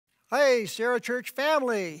Hey, Sarah Church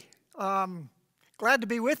family. Glad to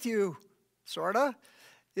be with you, sorta.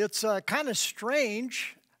 It's kind of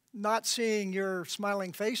strange not seeing your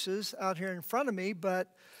smiling faces out here in front of me, but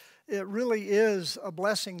it really is a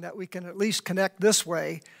blessing that we can at least connect this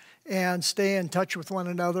way and stay in touch with one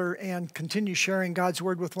another and continue sharing God's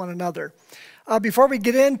Word with one another. Before we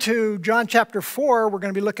get into John chapter 4, we're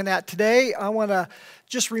going to be looking at today, I want to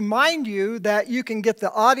just remind you that you can get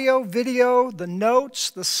the audio, video, the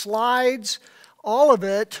notes, the slides, all of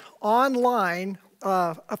it online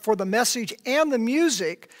for the message and the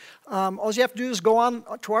music. All you have to do is go on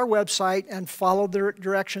to our website and follow the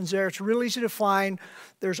directions there. It's really easy to find.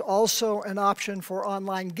 There's also an option for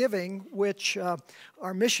online giving, which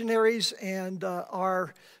our missionaries and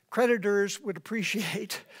our creditors would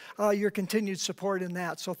appreciate your continued support in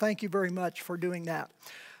that. So thank you very much for doing that.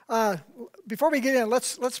 Before we get in,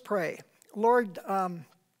 let's pray. Lord,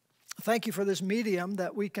 thank you for this medium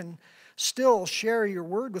that we can still share your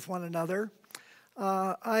word with one another.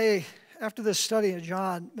 After this study of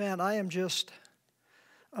John, man, I am just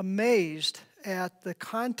amazed at the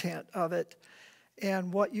content of it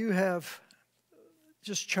and what you have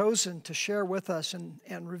just chosen to share with us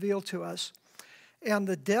and reveal to us. And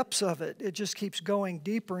the depths of it, it just keeps going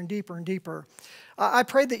deeper and deeper and deeper. I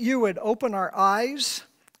pray that you would open our eyes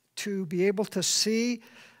to be able to see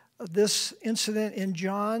this incident in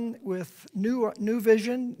John with new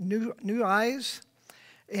vision, new eyes.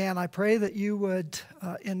 And I pray that you would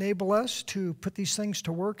enable us to put these things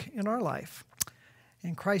to work in our life.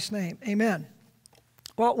 In Christ's name, amen.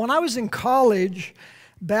 Well, when I was in college,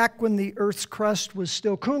 back when the Earth's crust was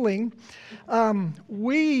still cooling,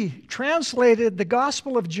 we translated the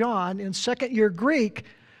Gospel of John in second-year Greek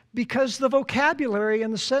because the vocabulary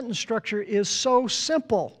and the sentence structure is so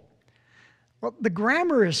simple. Well, the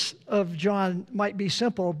grammar of John might be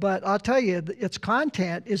simple, but I'll tell you, its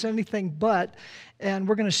content is anything but, and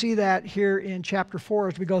we're going to see that here in chapter 4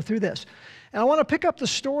 as we go through this. And I want to pick up the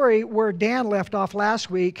story where Dan left off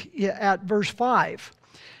last week at verse 5.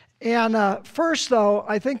 And first, though,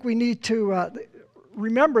 I think we need to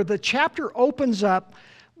remember the chapter opens up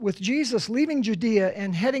with Jesus leaving Judea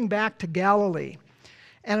and heading back to Galilee.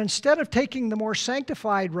 And instead of taking the more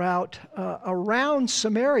sanctified route around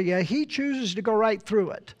Samaria, he chooses to go right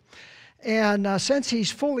through it. And since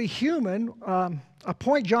he's fully human, a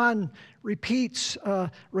point John repeats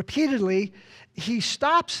repeatedly, he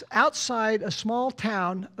stops outside a small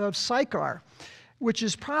town of Sychar, which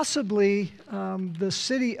is possibly the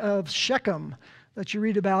city of Shechem that you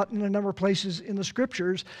read about in a number of places in the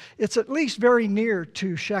scriptures. It's at least very near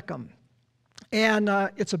to Shechem. And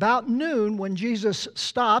it's about noon when Jesus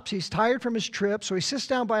stops. He's tired from his trip, so he sits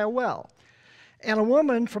down by a well. And a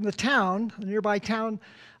woman from the town, the nearby town,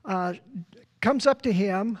 comes up to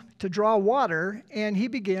him to draw water, and he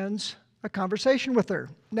begins a conversation with her.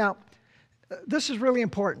 Now, this is really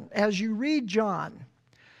important. As you read John,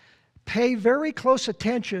 pay very close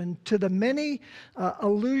attention to the many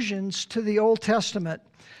allusions to the Old Testament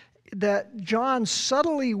that John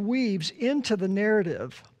subtly weaves into the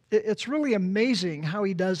narrative. It's really amazing how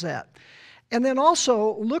he does that. And then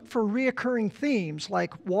also look for reoccurring themes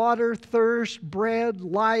like water, thirst, bread,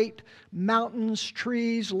 light, mountains,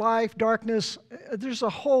 trees, life, darkness. There's a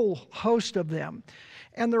whole host of them.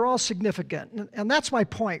 And they're all significant. And that's my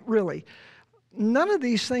point, really. None of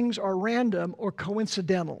these things are random or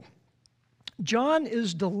coincidental. John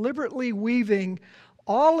is deliberately weaving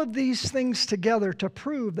all of these things together to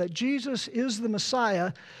prove that Jesus is the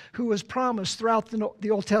Messiah who was promised throughout the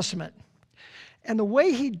Old Testament. And the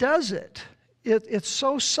way he does it, it's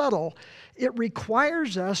so subtle, it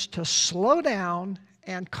requires us to slow down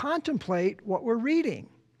and contemplate what we're reading.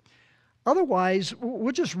 Otherwise,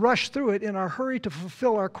 we'll just rush through it in our hurry to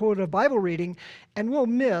fulfill our quota of Bible reading, and we'll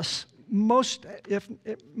miss most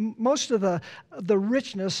of the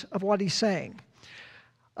richness of what he's saying.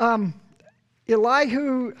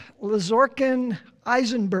 Elihu Lazorkin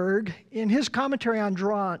Eisenberg, in his commentary on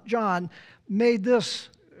John, made this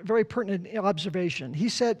very pertinent observation. He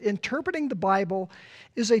said, interpreting the Bible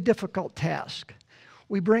is a difficult task.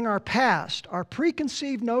 We bring our past, our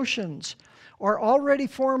preconceived notions, our already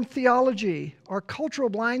formed theology, our cultural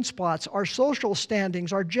blind spots, our social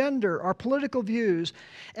standings, our gender, our political views,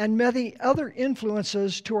 and many other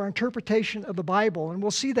influences to our interpretation of the Bible. And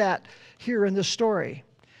we'll see that here in this story.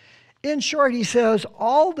 In short, he says,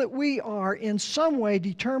 all that we are in some way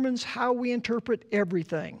determines how we interpret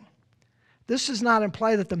everything. This does not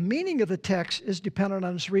imply that the meaning of the text is dependent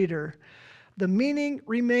on its reader. The meaning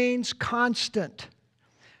remains constant.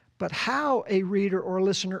 But how a reader or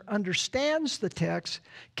listener understands the text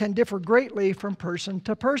can differ greatly from person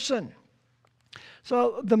to person.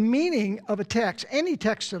 So the meaning of a text, any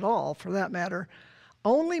text at all for that matter,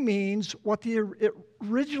 only means what it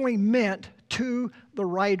originally meant to the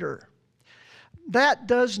writer. That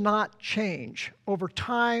does not change over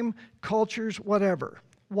time, cultures, whatever.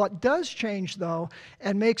 What does change, though,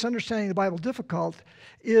 and makes understanding the Bible difficult,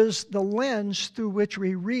 is the lens through which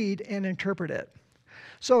we read and interpret it.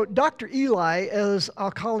 So Dr. Eli, as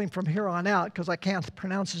I'll call him from here on out because I can't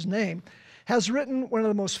pronounce his name, has written one of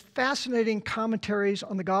the most fascinating commentaries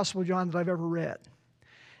on the Gospel of John that I've ever read.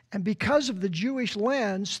 And because of the Jewish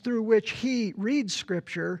lens through which he reads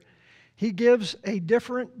Scripture, he gives a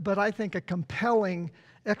different, but I think a compelling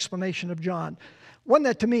explanation of John. One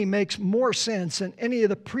that to me makes more sense than any of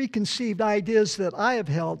the preconceived ideas that I have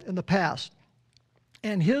held in the past.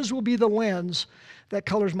 And his will be the lens that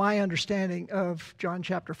colors my understanding of John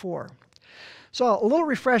chapter 4. So a little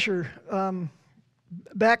refresher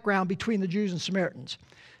background between the Jews and Samaritans.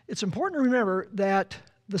 It's important to remember that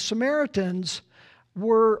the Samaritans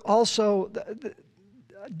were also the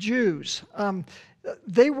Jews.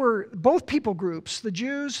 They were both people groups. The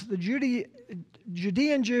Jews, the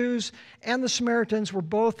Judean Jews, and the Samaritans were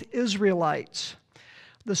both Israelites.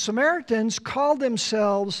 The Samaritans called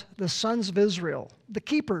themselves the sons of Israel, the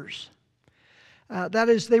keepers. That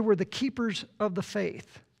is, they were the keepers of the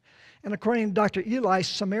faith. And according to Dr. Eli,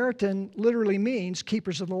 Samaritan literally means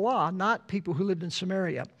keepers of the law, not people who lived in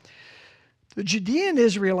Samaria. The Judean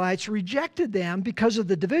Israelites rejected them because of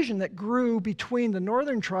the division that grew between the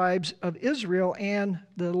northern tribes of Israel and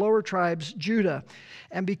the lower tribes, Judah.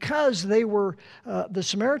 And because the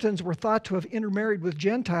Samaritans were thought to have intermarried with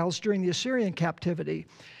Gentiles during the Assyrian captivity.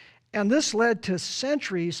 And this led to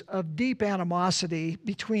centuries of deep animosity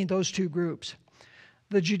between those two groups.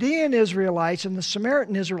 The Judean Israelites and the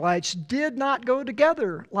Samaritan Israelites did not go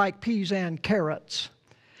together like peas and carrots.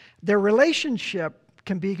 Their relationship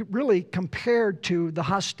can be really compared to the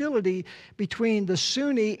hostility between the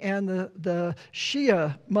Sunni and the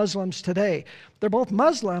Shia Muslims today. They're both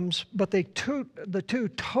Muslims, but the two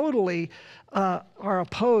totally are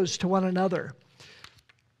opposed to one another.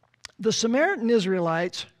 The Samaritan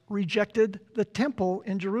Israelites rejected the temple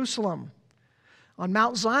in Jerusalem on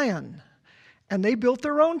Mount Zion, and they built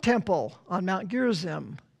their own temple on Mount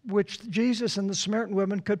Gerizim, which Jesus and the Samaritan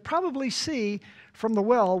women could probably see from the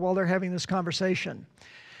well while they're having this conversation.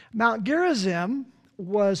 Mount Gerizim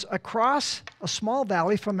was across a small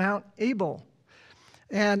valley from Mount Ebal.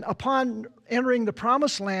 And upon entering the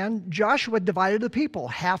promised land, Joshua divided the people.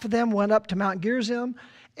 Half of them went up to Mount Gerizim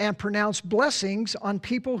and pronounced blessings on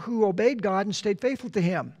people who obeyed God and stayed faithful to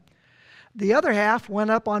him. The other half went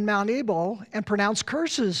up on Mount Ebal and pronounced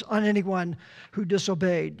curses on anyone who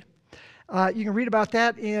disobeyed. You can read about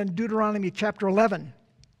that in Deuteronomy chapter 11.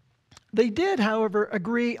 They did, however,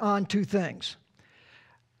 agree on two things.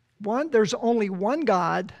 One, there's only one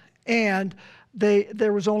God, and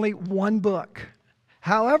there was only one book.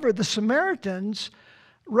 However, the Samaritans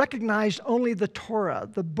recognized only the Torah,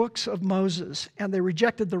 the books of Moses, and they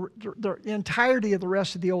rejected the entirety of the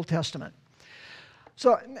rest of the Old Testament.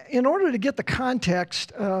 So in order to get the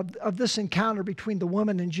context of this encounter between the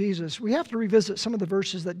woman and Jesus, we have to revisit some of the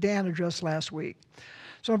verses that Dan addressed last week.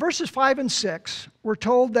 So in verses 5 and 6, we're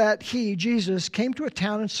told that he, Jesus, came to a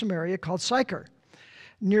town in Samaria called Sychar,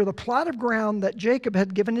 near the plot of ground that Jacob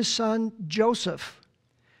had given his son Joseph.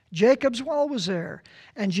 Jacob's well was there,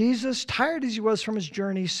 and Jesus, tired as he was from his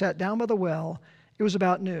journey, sat down by the well. It was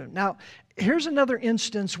about noon. Now, here's another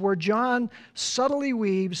instance where John subtly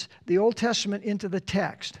weaves the Old Testament into the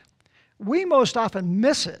text. We most often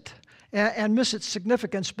miss it and miss its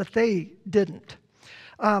significance, but they didn't.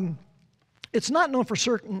 It's not known for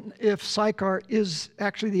certain if Sychar is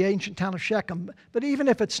actually the ancient town of Shechem, but even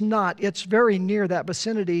if it's not, it's very near that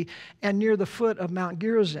vicinity and near the foot of Mount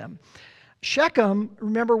Gerizim. Shechem,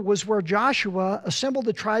 remember, was where Joshua assembled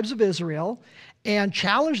the tribes of Israel and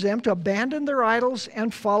challenged them to abandon their idols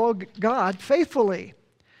and follow God faithfully.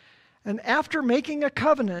 And after making a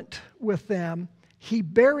covenant with them, he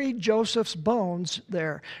buried Joseph's bones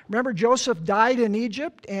there. Remember, Joseph died in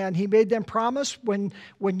Egypt, and he made them promise, when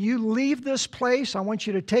you leave this place, I want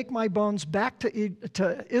you to take my bones back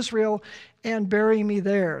to Israel and bury me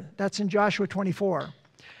there. That's in Joshua 24.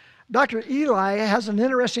 Dr. Eli has an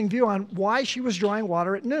interesting view on why she was drawing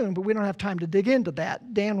water at noon, but we don't have time to dig into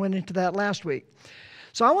that. Dan went into that last week.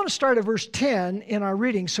 So I want to start at verse 10 in our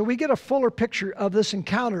reading so we get a fuller picture of this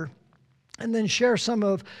encounter and then share some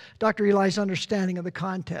of Dr. Eli's understanding of the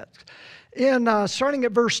context. Starting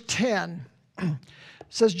at verse 10, it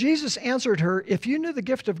says, Jesus answered her, "If you knew the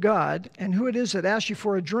gift of God and who it is that asked you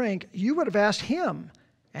for a drink, you would have asked him,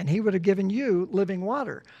 and he would have given you living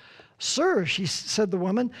water." "Sir," said the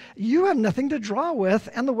woman, "you have nothing to draw with,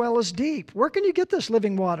 and the well is deep. Where can you get this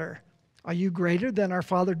living water? Are you greater than our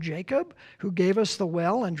father Jacob, who gave us the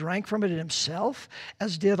well and drank from it himself,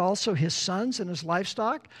 as did also his sons and his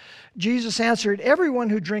livestock?" Jesus answered, "Everyone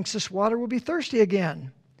who drinks this water will be thirsty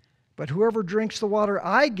again. But whoever drinks the water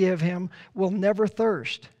I give him will never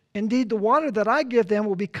thirst. Indeed, the water that I give them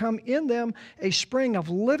will become in them a spring of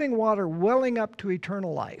living water welling up to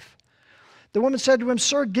eternal life." The woman said to him,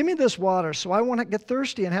 "Sir, give me this water so I won't get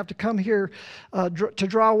thirsty and have to come here to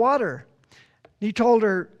draw water." He told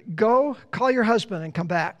her, "Go, call your husband and come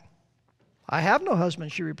back." "I have no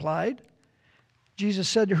husband," she replied. Jesus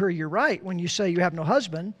said to her, "You're right when you say you have no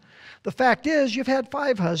husband. The fact is, you've had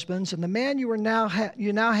 5 husbands, and the man you now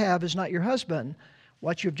have is not your husband.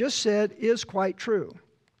 What you've just said is quite true."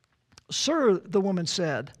 "Sir," the woman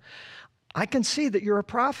said, "I can see that you're a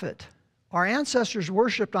prophet. Our ancestors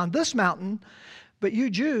worshipped on this mountain, but you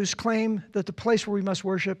Jews claim that the place where we must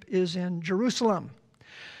worship is in Jerusalem."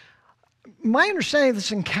 My understanding of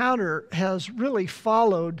this encounter has really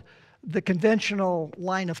followed the conventional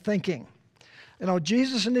line of thinking.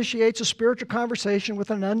 Jesus initiates a spiritual conversation with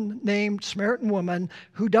an unnamed Samaritan woman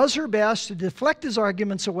who does her best to deflect his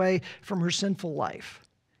arguments away from her sinful life.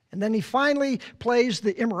 And then he finally plays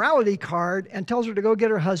the immorality card and tells her to go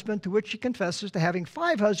get her husband, to which she confesses to having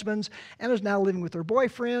 5 husbands and is now living with her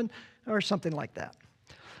boyfriend or something like that.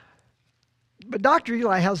 But Dr.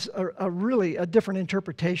 Eli has a really different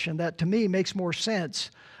interpretation that to me makes more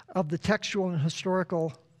sense of the textual and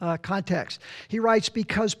historical context. He writes,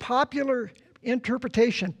 "Because popular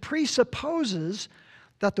interpretation presupposes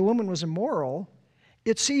that the woman was immoral,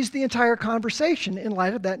 it sees the entire conversation in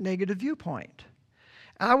light of that negative viewpoint.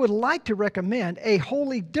 I would like to recommend a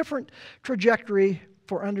wholly different trajectory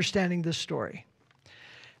for understanding this story.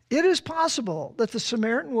 It is possible that the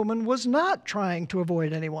Samaritan woman was not trying to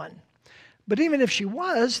avoid anyone. But even if she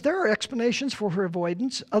was, there are explanations for her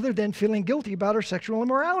avoidance other than feeling guilty about her sexual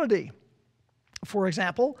immorality. For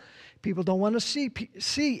example, people don't want to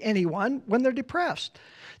see anyone when they're depressed.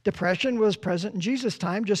 Depression was present in Jesus'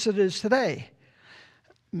 time just as it is today.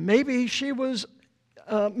 Maybe she was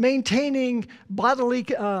maintaining bodily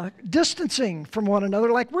distancing from one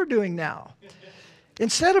another like we're doing now.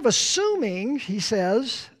 Instead of assuming, he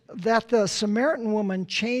says, that the Samaritan woman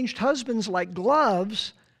changed husbands like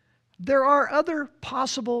gloves, there are other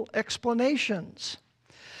possible explanations.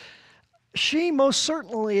 She most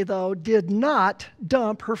certainly, though, did not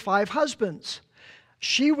dump her 5 husbands.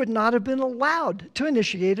 She would not have been allowed to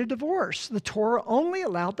initiate a divorce. The Torah only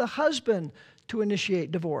allowed the husband to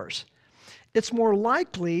initiate divorce. It's more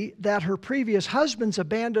likely that her previous husbands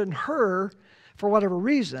abandoned her for whatever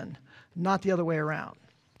reason, not the other way around.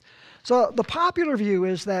 So the popular view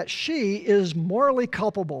is that she is morally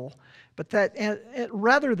culpable, but that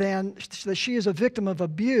rather than that she is a victim of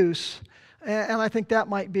abuse, and I think that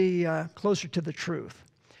might be closer to the truth.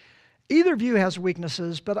 Either view has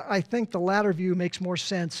weaknesses, but I think the latter view makes more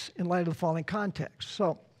sense in light of the following context.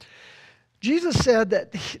 So Jesus said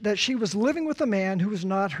that she was living with a man who was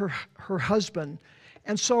not her husband,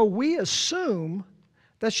 and so we assume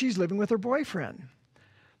that she's living with her boyfriend.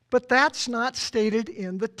 But that's not stated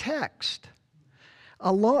in the text.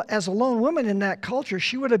 As a lone woman in that culture,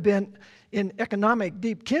 she would have been in economic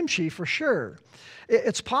deep kimchi for sure.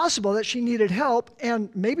 It's possible that she needed help,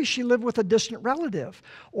 and maybe she lived with a distant relative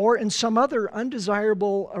or in some other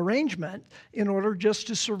undesirable arrangement in order just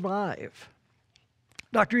to survive.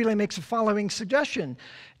 Dr. Eli makes the following suggestion.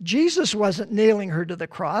 Jesus wasn't nailing her to the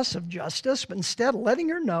cross of justice, but instead letting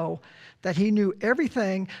her know that he knew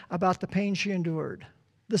everything about the pain she endured.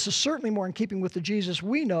 This is certainly more in keeping with the Jesus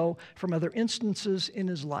we know from other instances in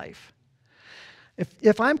his life.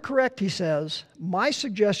 If I'm correct, he says, my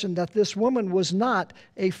suggestion that this woman was not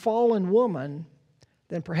a fallen woman,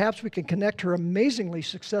 then perhaps we can connect her amazingly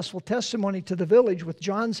successful testimony to the village with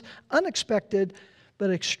John's unexpected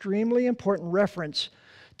but extremely important reference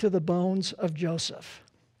to the bones of Joseph.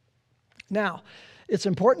 Now, it's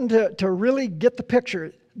important to really get the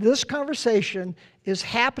picture. This conversation is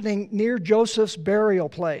happening near Joseph's burial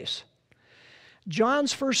place.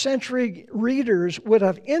 John's first century readers would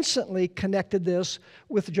have instantly connected this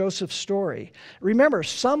with Joseph's story. Remember,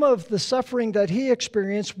 some of the suffering that he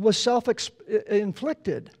experienced was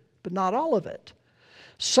self-inflicted, but not all of it.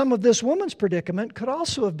 Some of this woman's predicament could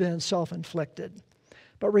also have been self-inflicted.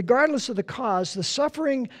 But regardless of the cause, the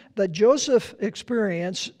suffering that Joseph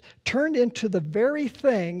experienced turned into the very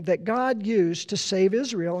thing that God used to save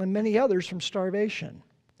Israel and many others from starvation.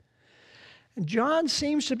 And John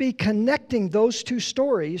seems to be connecting those two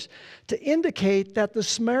stories to indicate that the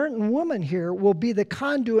Samaritan woman here will be the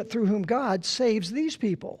conduit through whom God saves these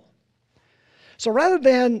people. So rather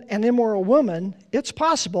than an immoral woman, it's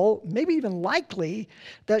possible, maybe even likely,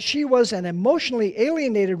 that she was an emotionally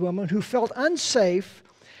alienated woman who felt unsafe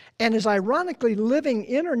and is ironically living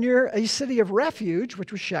in or near a city of refuge,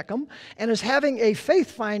 which was Shechem, and is having a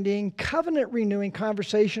faith-finding, covenant-renewing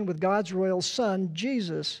conversation with God's royal son,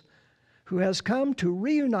 Jesus, who has come to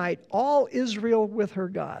reunite all Israel with her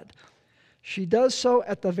God. She does so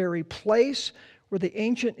at the very place where the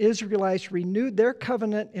ancient Israelites renewed their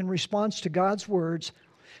covenant in response to God's words,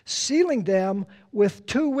 sealing them with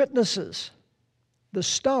two witnesses: the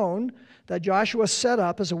stone that Joshua set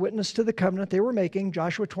up as a witness to the covenant they were making,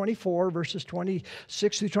 Joshua 24, verses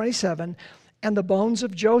 26 through 27, and the bones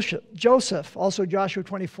of Joseph, also Joshua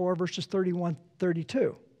 24, verses 31,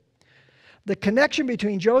 32. The connection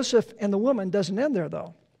between Joseph and the woman doesn't end there,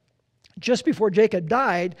 though. Just before Jacob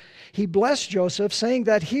died, he blessed Joseph, saying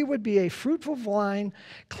that he would be a fruitful vine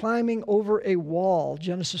climbing over a wall,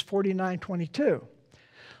 Genesis 49:22.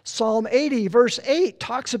 Psalm 80, verse 8,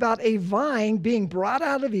 talks about a vine being brought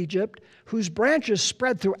out of Egypt, whose branches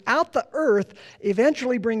spread throughout the earth,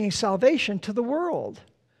 eventually bringing salvation to the world.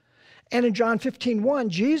 And in John 15:1,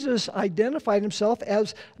 Jesus identified himself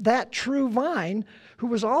as that true vine, who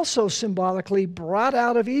was also symbolically brought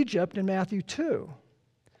out of Egypt in Matthew 2.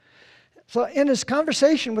 So in his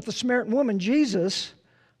conversation with the Samaritan woman, Jesus,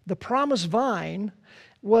 the promised vine,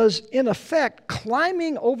 was in effect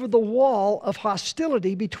climbing over the wall of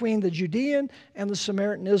hostility between the Judean and the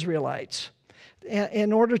Samaritan Israelites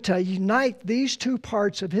in order to unite these two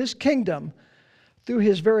parts of his kingdom through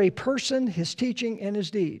his very person, his teaching, and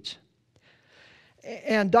his deeds.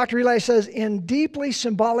 And Dr. Eli says, in deeply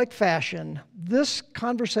symbolic fashion, this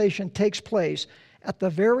conversation takes place at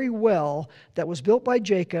the very well that was built by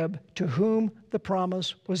Jacob, to whom the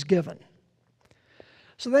promise was given.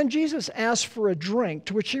 So then Jesus asks for a drink,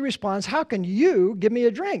 to which she responds, "How can you give me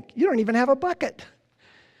a drink? You don't even have a bucket."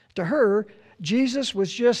 To her, Jesus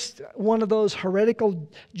was just one of those heretical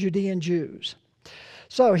Judean Jews.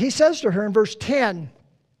 So he says to her in verse 10,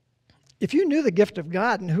 "If you knew the gift of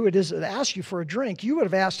God and who it is that asks you for a drink, you would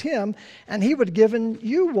have asked him, and he would have given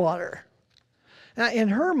you water." Now, in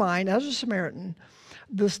her mind, as a Samaritan,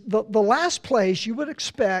 the last place you would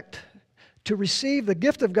expect to receive the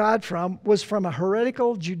gift of God from was from a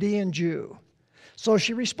heretical Judean Jew. So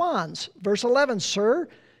she responds, verse 11, "Sir,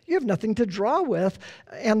 you have nothing to draw with,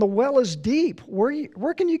 and the well is deep.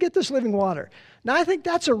 Where can you get this living water?" Now, I think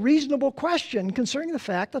that's a reasonable question, considering the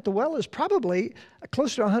fact that the well is probably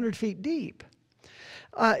close to 100 feet deep.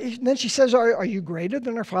 Then she says, are you greater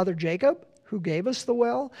than our father Jacob, who gave us the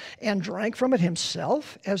well and drank from it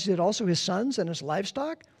himself, as did also his sons and his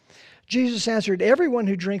livestock? Jesus answered, "Everyone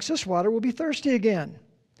who drinks this water will be thirsty again.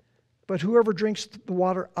 But whoever drinks the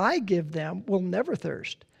water I give them will never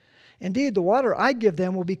thirst. Indeed, the water I give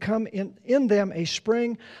them will become in them a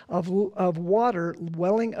spring of water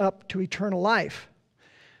welling up to eternal life."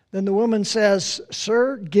 Then the woman says,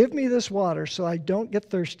 "Sir, give me this water so I don't get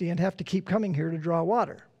thirsty and have to keep coming here to draw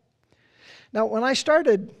water." Now, when I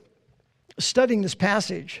started studying this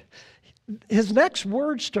passage, his next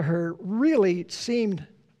words to her really seemed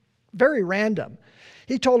very random.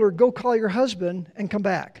 He told her, "Go call your husband and come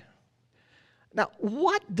back." Now,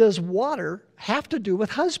 what does water have to do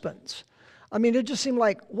with husbands? I mean, it just seemed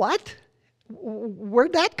like, what?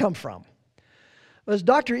 Where'd that come from? As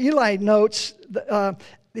Dr. Eli notes,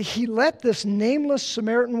 he let this nameless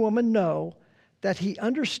Samaritan woman know that he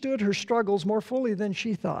understood her struggles more fully than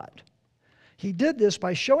she thought. He did this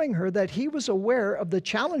by showing her that he was aware of the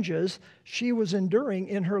challenges she was enduring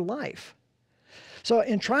in her life. So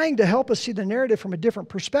in trying to help us see the narrative from a different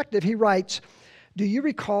perspective, he writes, "Do you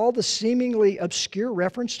recall the seemingly obscure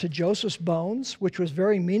reference to Joseph's bones, which was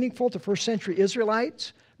very meaningful to first century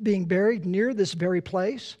Israelites, being buried near this very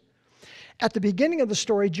place? At the beginning of the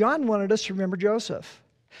story, John wanted us to remember Joseph.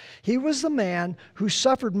 He was the man who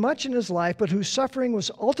suffered much in his life, but whose suffering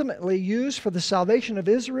was ultimately used for the salvation of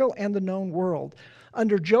Israel and the known world.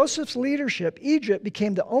 Under Joseph's leadership, Egypt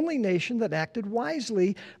became the only nation that acted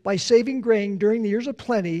wisely by saving grain during the years of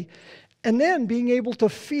plenty, and then being able to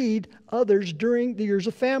feed others during the years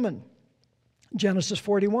of famine." Genesis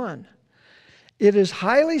 41. It is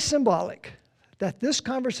highly symbolic that this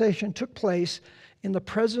conversation took place in the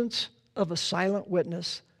presence of a silent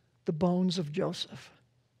witness, the bones of Joseph.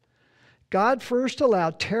 God first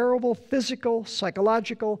allowed terrible physical,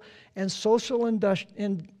 psychological, and social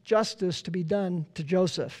injustice to be done to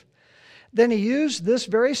Joseph. Then he used this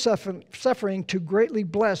very suffering to greatly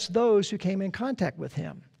bless those who came in contact with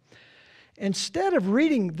him. Instead of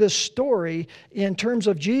reading this story in terms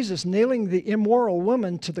of Jesus nailing the immoral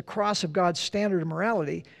woman to the cross of God's standard of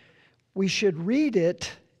morality, we should read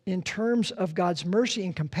it in terms of God's mercy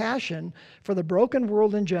and compassion for the broken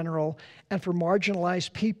world in general and for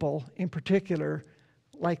marginalized people in particular,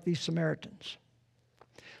 like these Samaritans.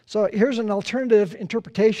 So here's an alternative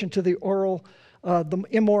interpretation to the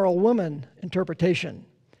immoral woman interpretation.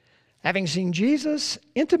 Having seen Jesus'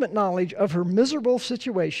 intimate knowledge of her miserable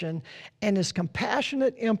situation and his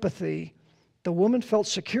compassionate empathy, the woman felt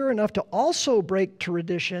secure enough to also break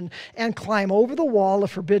tradition and climb over the wall of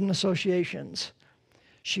forbidden associations.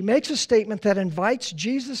 She makes a statement that invites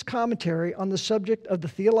Jesus' commentary on the subject of the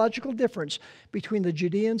theological difference between the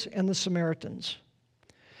Judeans and the Samaritans.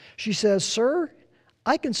 She says, "Sir,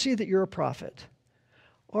 I can see that you're a prophet.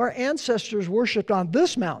 Our ancestors worshipped on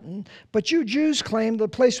this mountain, but you Jews claim the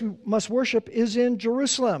place we must worship is in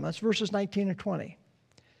Jerusalem." That's verses 19 and 20.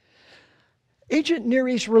 Ancient Near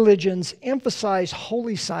East religions emphasize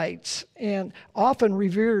holy sites and often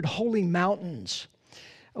revered holy mountains.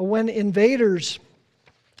 When invaders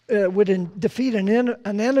would defeat an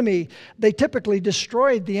enemy, they typically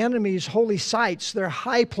destroyed the enemy's holy sites, their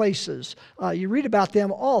high places. You read about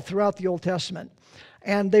them all throughout the Old Testament,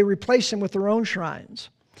 and they replaced them with their own shrines.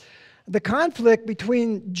 The conflict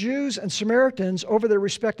between Jews and Samaritans over their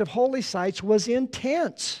respective holy sites was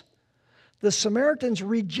intense. The Samaritans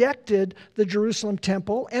rejected the Jerusalem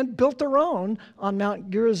temple and built their own on Mount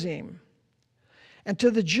Gerizim. And to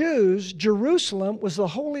the Jews, Jerusalem was the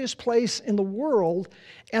holiest place in the world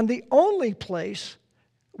and the only place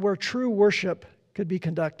where true worship could be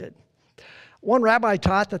conducted. One rabbi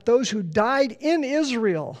taught that those who died in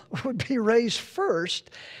Israel would be raised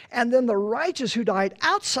first, and then the righteous who died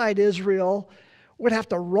outside Israel would have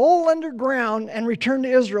to roll underground and return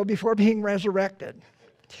to Israel before being resurrected.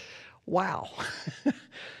 Wow.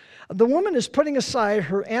 The woman is putting aside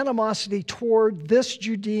her animosity toward this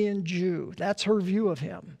Judean Jew. That's her view of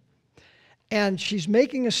him. And she's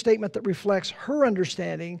making a statement that reflects her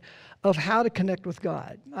understanding of how to connect with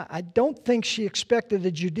God. I don't think she expected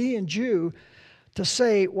a Judean Jew to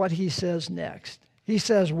say what he says next. He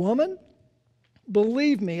says, "Woman,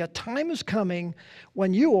 believe me, a time is coming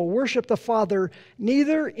when you will worship the Father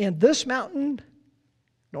neither in this mountain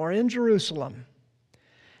nor in Jerusalem.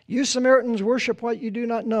 You Samaritans worship what you do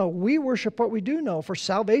not know. We worship what we do know, for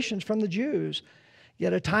salvation is from the Jews.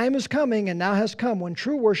 Yet a time is coming, and now has come, when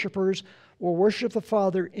true worshipers will worship the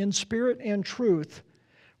Father in spirit and truth,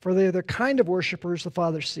 for they are the kind of worshipers the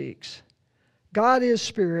Father seeks. God is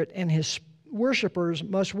spirit, and his worshipers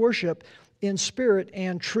must worship in spirit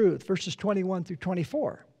and truth." Verses 21 through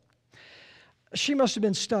 24. She must have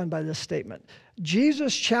been stunned by this statement.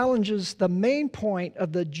 Jesus challenges the main point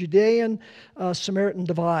of the Judean-Samaritan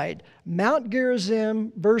divide, Mount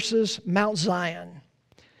Gerizim versus Mount Zion.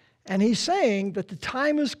 And he's saying that the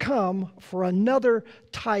time has come for another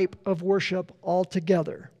type of worship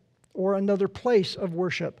altogether, or another place of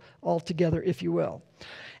worship altogether, if you will.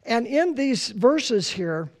 And in these verses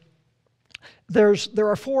here, there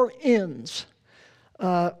are four N's.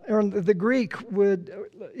 Or the Greek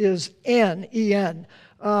is N, E-N.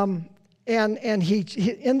 And he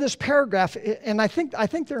in this paragraph, and I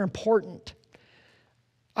think they're important.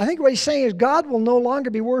 I think what he's saying is God will no longer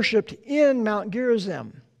be worshipped in Mount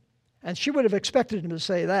Gerizim. And she would have expected him to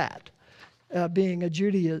say that, being a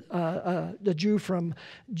Jew from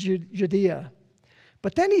Judea.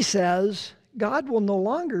 But then he says, God will no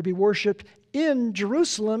longer be worshipped in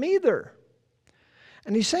Jerusalem either.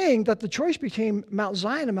 And he's saying that the choice between Mount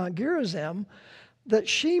Zion and Mount Gerizim, that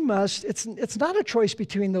it's not a choice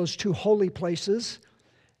between those two holy places.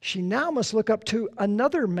 She now must look up to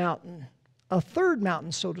another mountain, a third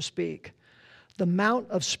mountain, so to speak, the Mount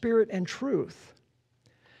of Spirit and Truth.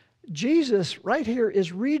 Jesus, right here,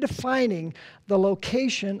 is redefining the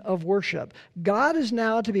location of worship. God is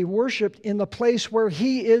now to be worshiped in the place where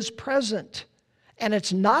he is present. And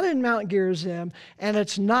it's not in Mount Gerizim, and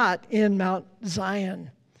it's not in Mount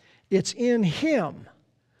Zion. It's in him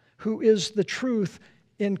who is the truth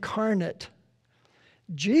incarnate.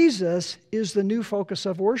 Jesus is the new focus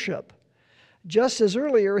of worship. Just as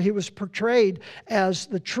earlier he was portrayed as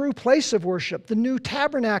the true place of worship, the new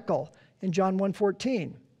tabernacle in John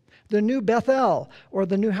 1:14, the new Bethel, or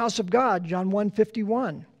the new house of God, John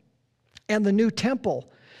 1:51, and the new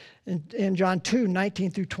temple in John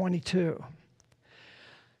 2:19 through 22.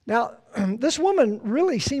 Now, this woman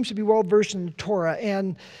really seems to be well-versed in the Torah,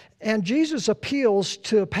 and Jesus appeals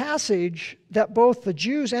to a passage that both the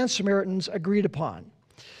Jews and Samaritans agreed upon.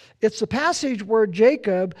 It's the passage where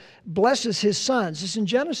Jacob blesses his sons. It's in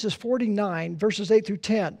Genesis 49, verses 8 through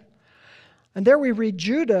 10. And there we read,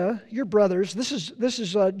 "Judah, your brothers," this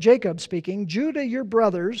is Jacob speaking, "Judah, your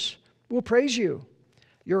brothers will praise you.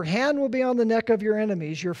 Your hand will be on the neck of your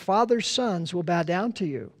enemies. Your father's sons will bow down to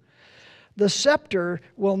you. The scepter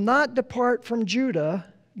will not depart from Judah,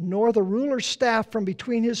 nor the ruler's staff from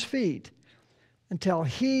between his feet, until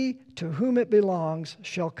he to whom it belongs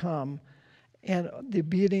shall come, and the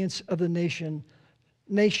obedience of the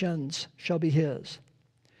nations shall be his.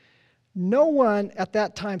 No one at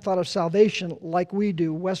that time thought of salvation like we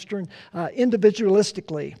do, Western,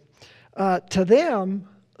 individualistically. To them,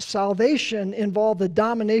 salvation involved the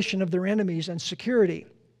domination of their enemies and security.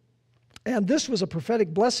 And this was a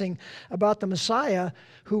prophetic blessing about the Messiah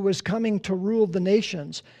who was coming to rule the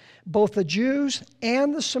nations. Both the Jews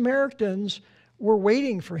and the Samaritans were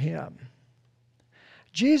waiting for him.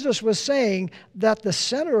 Jesus was saying that the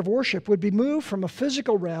center of worship would be moved from a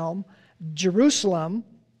physical realm, Jerusalem,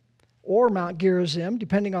 or Mount Gerizim,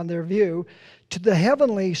 depending on their view, to the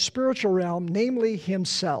heavenly spiritual realm, namely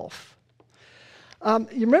himself.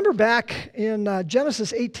 You remember back in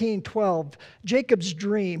Genesis 18:12, Jacob's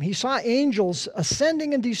dream. He saw angels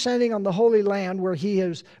ascending and descending on the Holy Land where he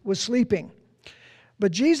was sleeping.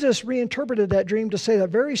 But Jesus reinterpreted that dream to say that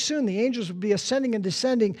very soon the angels would be ascending and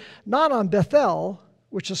descending not on Bethel,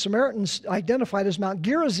 which the Samaritans identified as Mount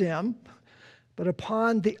Gerizim, but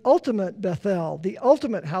upon the ultimate Bethel, the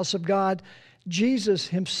ultimate house of God, Jesus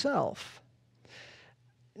himself.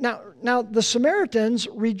 Now, the Samaritans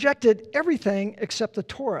rejected everything except the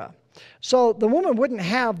Torah. So the woman wouldn't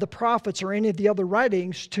have the prophets or any of the other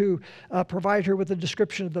writings to provide her with a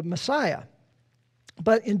description of the Messiah.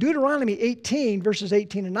 But in Deuteronomy 18, verses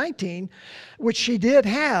 18 and 19, which she did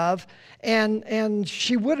have, and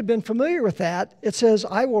she would have been familiar with that, it says,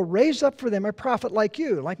 I will raise up for them a prophet like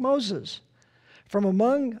you, like Moses, from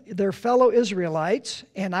among their fellow Israelites,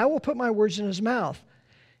 and I will put my words in his mouth.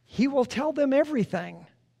 He will tell them everything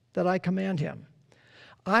that I command him.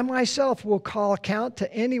 I myself will call account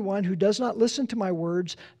to anyone who does not listen to my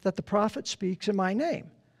words that the prophet speaks in my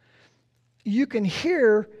name. You can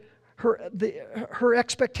hear her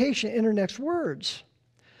expectation in her next words.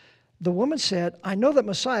 The woman said, I know that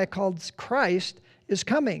Messiah, called Christ, is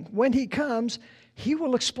coming. When he comes, he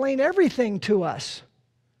will explain everything to us.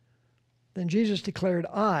 Then Jesus declared,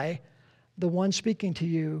 I, the one speaking to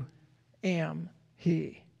you, am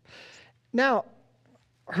he. Now,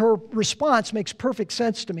 her response makes perfect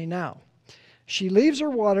sense to me now. She leaves her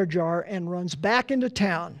water jar and runs back into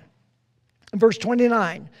town. In verse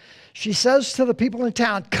 29, she says to the people in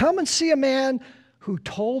town, come and see a man who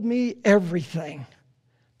told me everything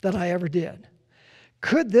that I ever did.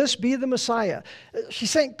 Could this be the Messiah?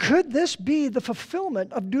 She's saying, could this be the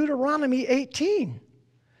fulfillment of Deuteronomy 18?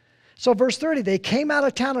 So verse 30, they came out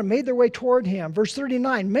of town and made their way toward him. Verse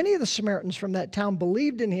 39, many of the Samaritans from that town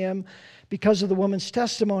believed in him because of the woman's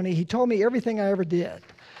testimony. He told me everything I ever did.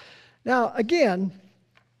 Now, again,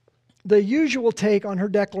 the usual take on her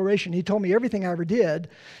declaration, he told me everything I ever did,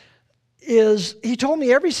 is he told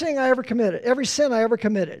me every sin I ever committed, every sin I ever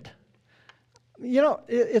committed. You know,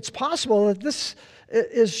 it's possible that this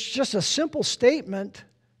is just a simple statement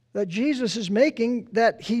that Jesus is making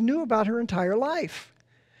that he knew about her entire life.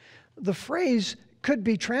 The phrase could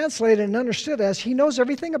be translated and understood as, he knows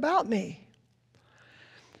everything about me.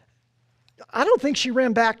 I don't think she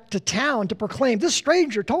ran back to town to proclaim, this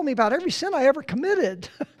stranger told me about every sin I ever committed.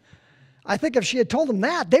 I think if she had told them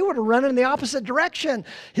that, they would have run in the opposite direction.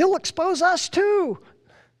 He'll expose us too.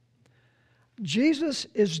 Jesus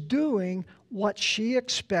is doing what she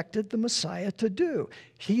expected the Messiah to do.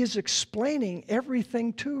 He is explaining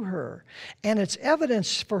everything to her. And it's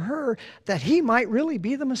evidence for her that he might really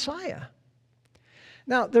be the Messiah.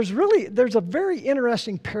 Now, there's a very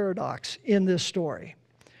interesting paradox in this story.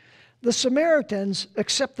 The Samaritans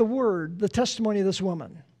accept the word, the testimony of this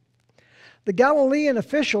woman. The Galilean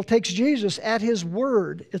official takes Jesus at his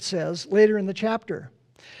word, it says later in the chapter.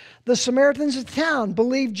 The Samaritans of the town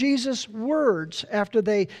believe Jesus' words after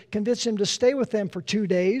they convince him to stay with them for 2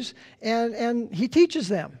 days, and he teaches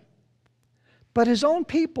them. But his own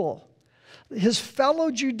people, his fellow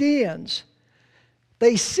Judeans,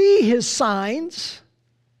 they see his signs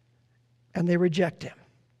and they reject him.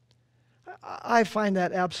 I find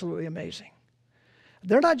that absolutely amazing.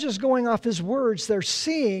 They're not just going off his words, they're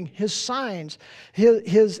seeing his signs.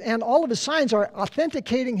 And all of his signs are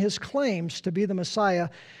authenticating his claims to be the Messiah,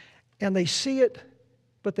 and they see it,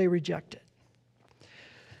 but they reject it.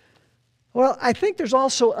 Well, I think there's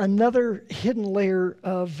also another hidden layer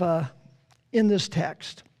in this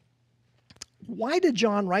text. Why did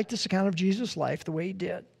John write this account of Jesus' life the way he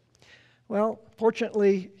did? Well,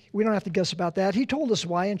 fortunately, we don't have to guess about that. He told us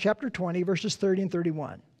why in chapter 20, verses 30 and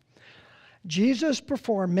 31. Jesus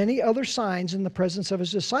performed many other signs in the presence of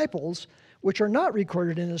his disciples, which are not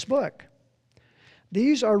recorded in this book.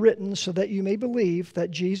 These are written so that you may believe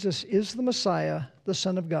that Jesus is the Messiah, the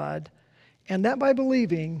Son of God, and that by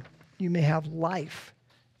believing you may have life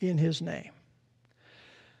in his name.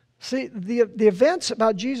 See, the events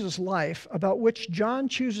about Jesus' life, about which John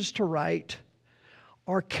chooses to write,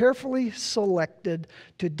 are carefully selected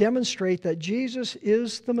to demonstrate that Jesus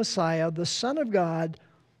is the Messiah, the Son of God,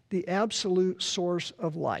 the absolute source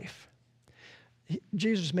of life.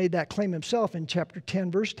 Jesus made that claim himself in chapter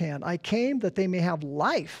 10, verse 10. I came that they may have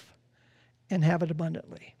life and have it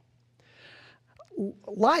abundantly.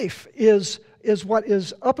 Life is what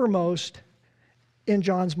is uppermost in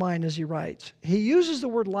John's mind as he writes. He uses the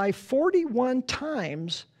word life 41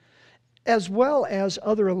 times, as well as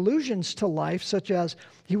other allusions to life, such as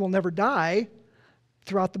he will never die,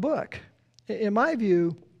 throughout the book. In my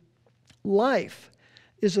view, life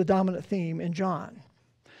is a dominant theme in John.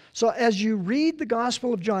 So as you read the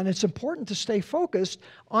Gospel of John, it's important to stay focused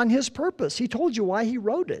on his purpose. He told you why he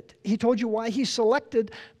wrote it. He told you why he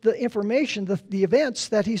selected the information, the events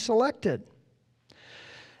that he selected.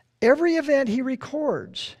 Every event he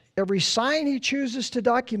records, every sign he chooses to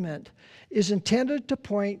document, is intended to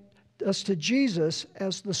point us to Jesus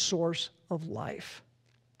as the source of life.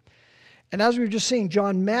 And as we've just seen,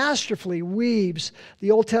 John masterfully weaves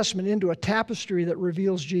the Old Testament into a tapestry that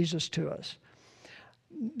reveals Jesus to us.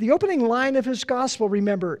 The opening line of his gospel,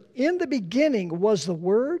 remember, in the beginning was the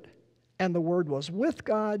Word, and the Word was with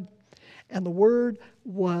God, and the Word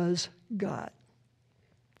was God.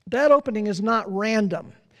 That opening is not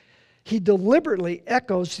random. He deliberately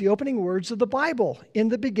echoes the opening words of the Bible. In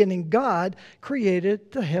the beginning, God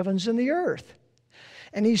created the heavens and the earth.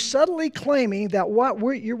 And he's subtly claiming that what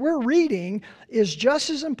we're reading is just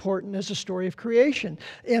as important as the story of creation.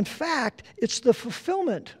 In fact, it's the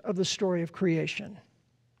fulfillment of the story of creation.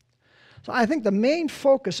 So I think the main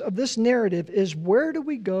focus of this narrative is, where do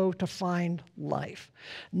we go to find life?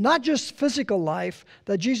 Not just physical life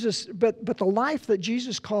that Jesus, but the life that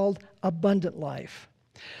Jesus called abundant life.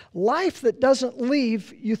 Life that doesn't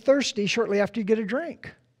leave you thirsty shortly after you get a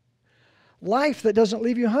drink. Life that doesn't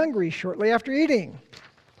leave you hungry shortly after eating.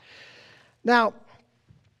 Now,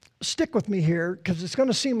 stick with me here, because it's going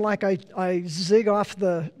to seem like I zig off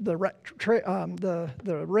the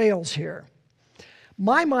rails here.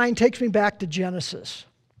 My mind takes me back to Genesis.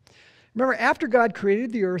 Remember, after God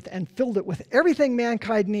created the earth and filled it with everything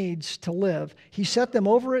mankind needs to live, he set them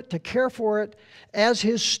over it to care for it as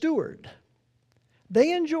his steward.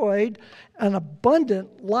 They enjoyed an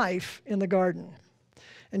abundant life in the garden.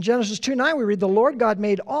 In Genesis 2:9, we read, the Lord God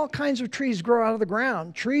made all kinds of trees grow out of the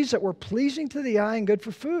ground, trees that were pleasing to the eye and good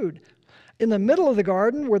for food. In the middle of the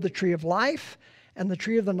garden were the tree of life and the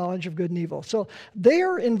tree of the knowledge of good and evil. So they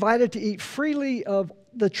are invited to eat freely of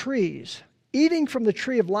the trees. Eating from the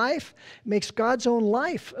tree of life makes God's own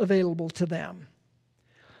life available to them.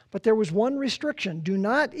 But there was one restriction. Do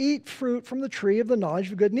not eat fruit from the tree of the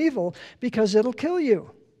knowledge of good and evil, because it'll kill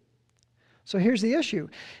you. So here's the issue.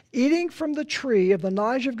 Eating from the tree of the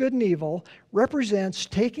knowledge of good and evil represents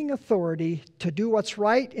taking authority to do what's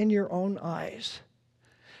right in your own eyes.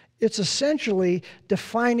 It's essentially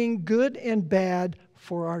defining good and bad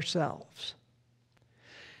for ourselves.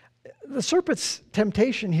 The serpent's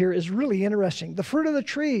temptation here is really interesting. The fruit of the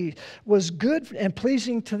tree was good and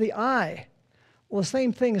pleasing to the eye. Well, the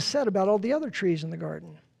same thing is said about all the other trees in the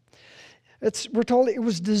garden. We're told it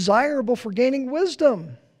was desirable for gaining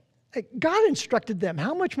wisdom. God instructed them.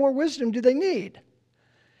 How much more wisdom do they need?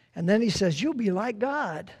 And then he says, you'll be like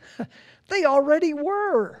God. They already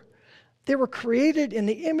were. They were created in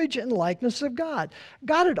the image and likeness of God.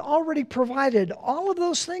 God had already provided all of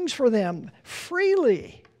those things for them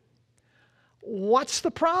freely. What's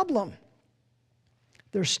the problem?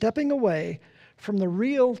 They're stepping away from the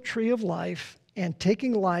real tree of life and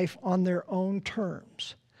taking life on their own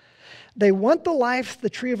terms. They want the life the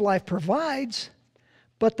tree of life provides,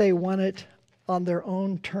 but they want it on their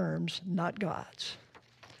own terms, not God's.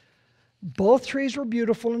 Both trees were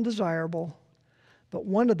beautiful and desirable, but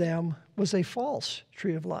one of them was a false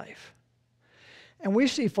tree of life. And we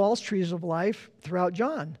see false trees of life throughout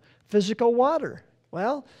John. Physical water.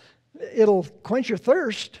 Well, it'll quench your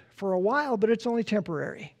thirst for a while, but it's only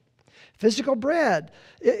temporary. Physical bread.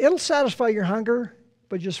 It'll satisfy your hunger,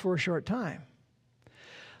 but just for a short time.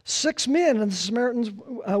 6 men and the Samaritan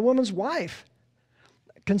woman's wife.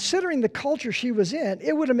 Considering the culture she was in,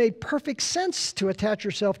 it would have made perfect sense to attach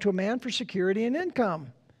herself to a man for security and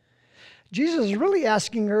income. Jesus is really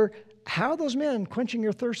asking her, how are those men quenching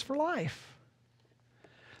your thirst for life?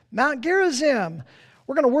 Mount Gerizim,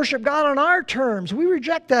 we're going to worship God on our terms. We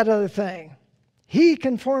reject that other thing. He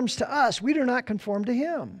conforms to us. We do not conform to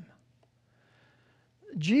him.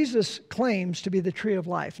 Jesus claims to be the tree of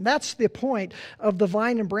life. And that's the point of the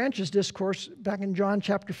vine and branches discourse back in John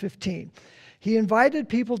chapter 15. He invited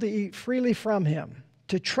people to eat freely from him,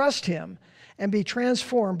 to trust him, and be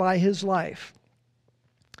transformed by his life.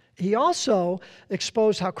 He also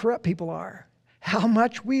exposed how corrupt people are, how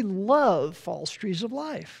much we love false trees of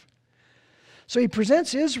life. So he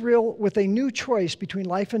presents Israel with a new choice between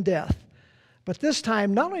life and death. But this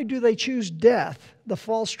time, not only do they choose death, the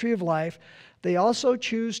false tree of life, they also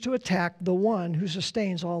choose to attack the one who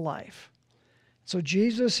sustains all life. So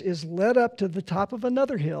Jesus is led up to the top of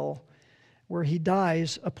another hill where he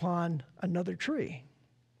dies upon another tree.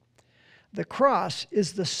 The cross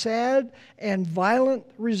is the sad and violent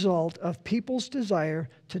result of people's desire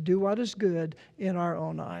to do what is good in our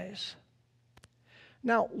own eyes.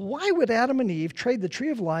 Now, why would Adam and Eve trade the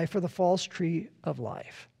tree of life for the false tree of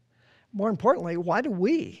life? More importantly, why do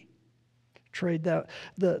we trade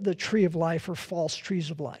the tree of life for false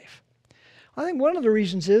trees of life? I think one of the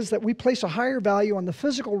reasons is that we place a higher value on the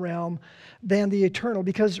physical realm than the eternal,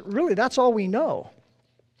 because really that's all we know.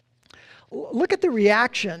 Look at the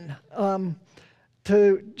reaction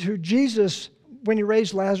to Jesus when he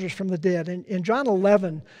raised Lazarus from the dead. In John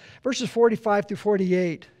 11, verses 45 through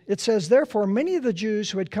 48, it says, "Therefore many of the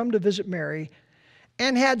Jews who had come to visit Mary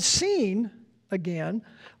and had seen, again,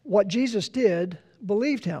 what Jesus did,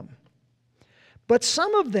 believed him. But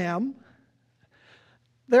some of them,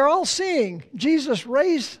 they're all seeing Jesus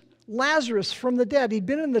raise Lazarus from the dead. He'd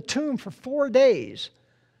been in the tomb for 4 days,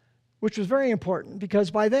 which was very important because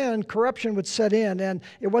by then corruption would set in and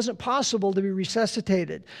it wasn't possible to be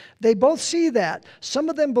resuscitated. They both see that. Some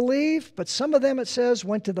of them believe, but some of them, it says,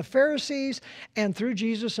 went to the Pharisees and threw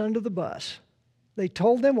Jesus under the bus. They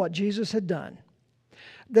told them what Jesus had done.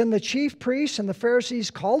 Then the chief priests and the Pharisees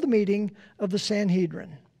called a meeting of the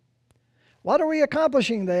Sanhedrin. "What are we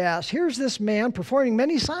accomplishing?" they asked. "Here's this man performing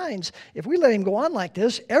many signs. If we let him go on like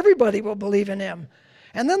this, everybody will believe in him.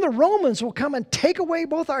 And then the Romans will come and take away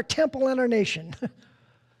both our temple and our nation."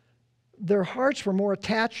 Their hearts were more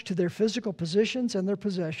attached to their physical positions and their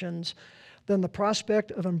possessions than the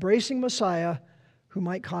prospect of embracing Messiah who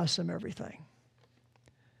might cost them everything.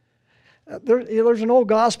 There's an old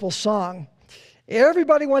gospel song.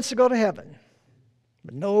 Everybody wants to go to heaven,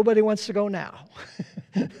 but nobody wants to go now.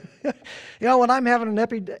 When I'm having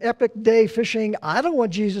an epic day fishing, I don't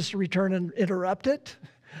want Jesus to return and interrupt it.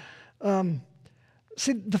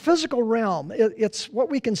 See, the physical realm, it's what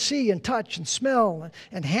we can see and touch and smell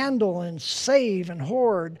and handle and save and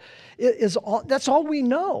hoard. That's all we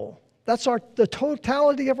know. That's the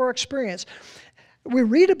totality of our experience. We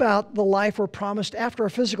read about the life we're promised after our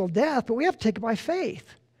physical death, but we have to take it by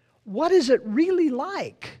faith. What is it really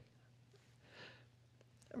like?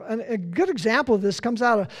 A good example of this comes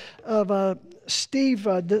out of Steve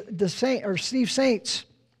Saint's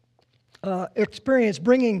experience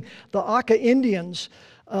bringing the Aka Indians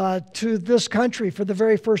to this country for the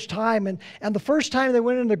very first time. And the first time they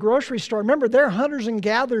went in the grocery store, remember, they're hunters and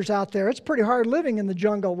gatherers out there. It's pretty hard living in the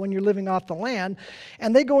jungle when you're living off the land.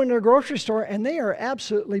 And they go into a grocery store and they are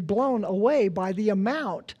absolutely blown away by the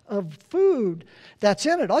amount of food that's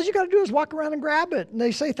in it. All you got to do is walk around and grab it. And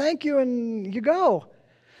they say thank you and you go.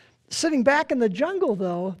 Sitting back in the jungle,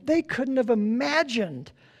 though, they couldn't have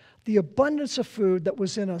imagined the abundance of food that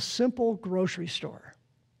was in a simple grocery store.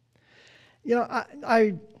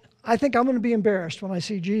 I think I'm going to be embarrassed when I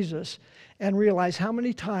see Jesus and realize how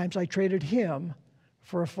many times I traded him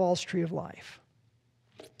for a false tree of life.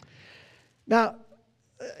 Now,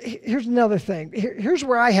 here's another thing. Here's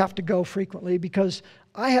where I have to go frequently because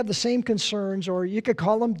I have the same concerns, or you could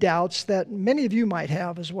call them doubts, that many of you might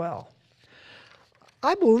have as well.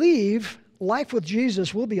 I believe life with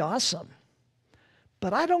Jesus will be awesome,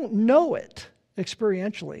 but I don't know it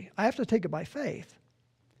experientially. I have to take it by faith.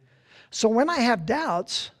 So when I have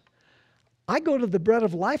doubts, I go to the bread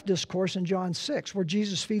of life discourse in John 6, where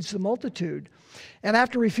Jesus feeds the multitude. And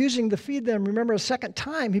after refusing to feed them, remember, a second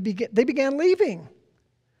time, they began leaving.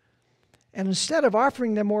 And instead of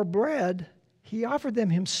offering them more bread, he offered them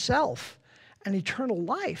himself and eternal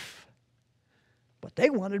life. But they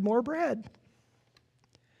wanted more bread.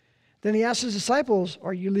 Then he asked his disciples,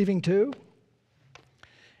 "Are you leaving too?"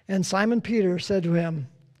 And Simon Peter said to him,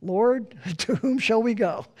 "Lord, to whom shall we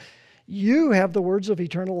go? You have the words of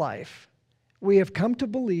eternal life. We have come to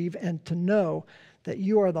believe and to know that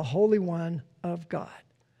you are the Holy One of God."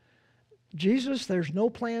 Jesus, there's no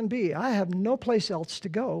plan B. I have no place else to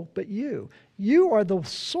go but you. You are the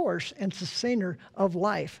source and sustainer of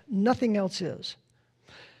life. Nothing else is.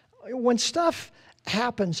 When stuff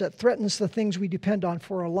happens that threatens the things we depend on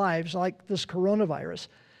for our lives, like this coronavirus,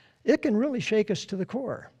 it can really shake us to the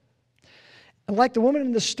core. And like the woman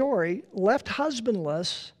in the story, left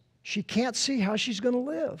husbandless, she can't see how she's going to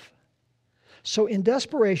live. So in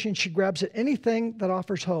desperation, she grabs at anything that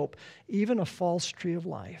offers hope, even a false tree of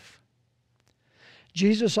life.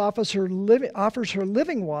 Jesus offers her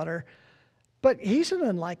living water, but he's an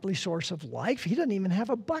unlikely source of life. He doesn't even have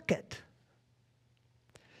a bucket.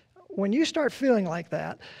 When you start feeling like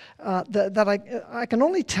that, I can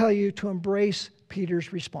only tell you to embrace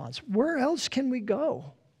Peter's response. Where else can we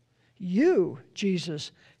go? You,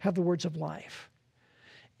 Jesus, have the words of life.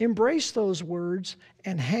 Embrace those words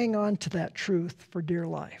and hang on to that truth for dear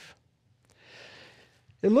life.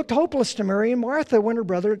 It looked hopeless to Mary and Martha when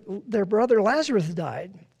their brother Lazarus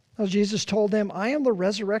died. Well, Jesus told them, I am the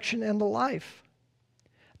resurrection and the life.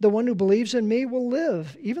 The one who believes in me will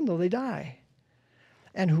live, even though they die.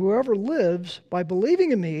 And whoever lives by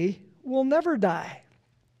believing in me will never die.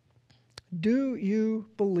 Do you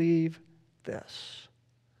believe this?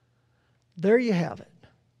 There you have it.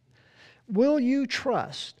 Will you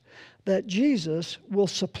trust that Jesus will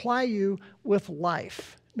supply you with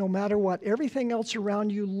life, no matter what everything else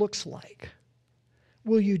around you looks like?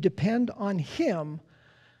 Will you depend on Him,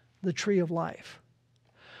 the tree of life?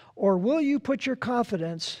 Or will you put your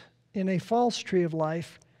confidence in a false tree of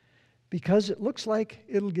life because it looks like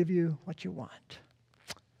it'll give you what you want?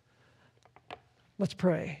 Let's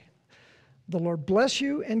pray. The Lord bless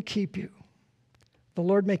you and keep you. The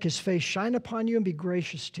Lord make His face shine upon you and be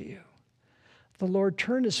gracious to you. The Lord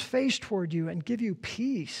turn His face toward you and give you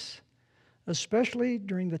peace, especially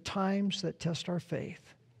during the times that test our faith.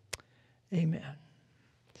 Amen.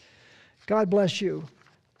 God bless you.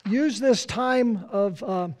 Use this time of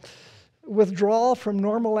withdrawal from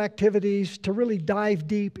normal activities to really dive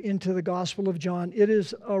deep into the Gospel of John. It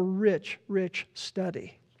is a rich, rich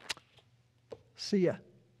study. See ya.